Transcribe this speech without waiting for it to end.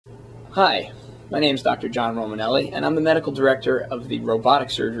Hi, my name is Dr. John Romanelli, and I'm the Medical Director of the Robotic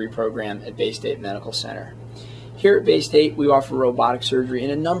Surgery Program at Baystate Medical Center. Here at Baystate, we offer robotic surgery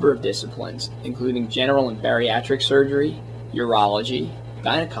in a number of disciplines, including general and bariatric surgery, urology,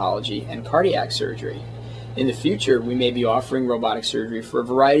 gynecology, and cardiac surgery. In the future, we may be offering robotic surgery for a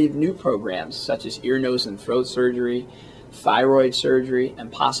variety of new programs, such as ear, nose, and throat surgery, thyroid surgery, and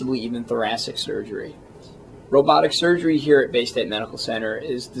possibly even thoracic surgery. Robotic surgery here at Baystate Medical Center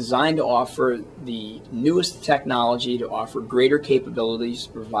is designed to offer the newest technology to offer greater capabilities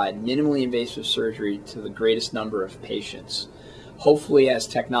to provide minimally invasive surgery to the greatest number of patients. Hopefully, as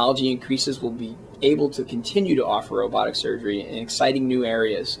technology increases, we'll be able to continue to offer robotic surgery in exciting new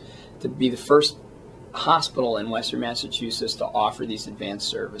areas to be the first hospital in Western Massachusetts to offer these advanced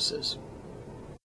services.